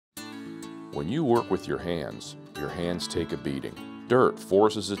When you work with your hands take a beating. Dirt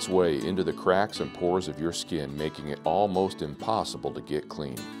forces its way into the cracks and pores of your skin, making it almost impossible to get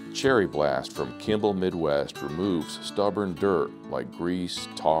clean. Cherry Blast from Kimball Midwest removes stubborn dirt like grease,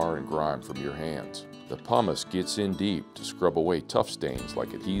 tar, and grime from your hands. The pumice gets in deep to scrub away tough stains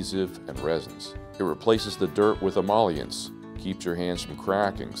like adhesive and resins. It replaces the dirt with emollients, keeps your hands from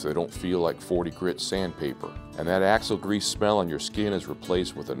cracking so they don't feel like 40 grit sandpaper. And that axle grease smell on your skin is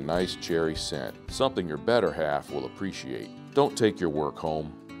replaced with a nice cherry scent, something your better half will appreciate. Don't take your work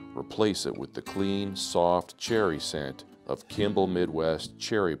home. Replace it with the clean, soft cherry scent of Kimball Midwest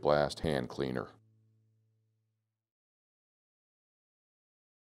Cherry Blast Hand Cleaner.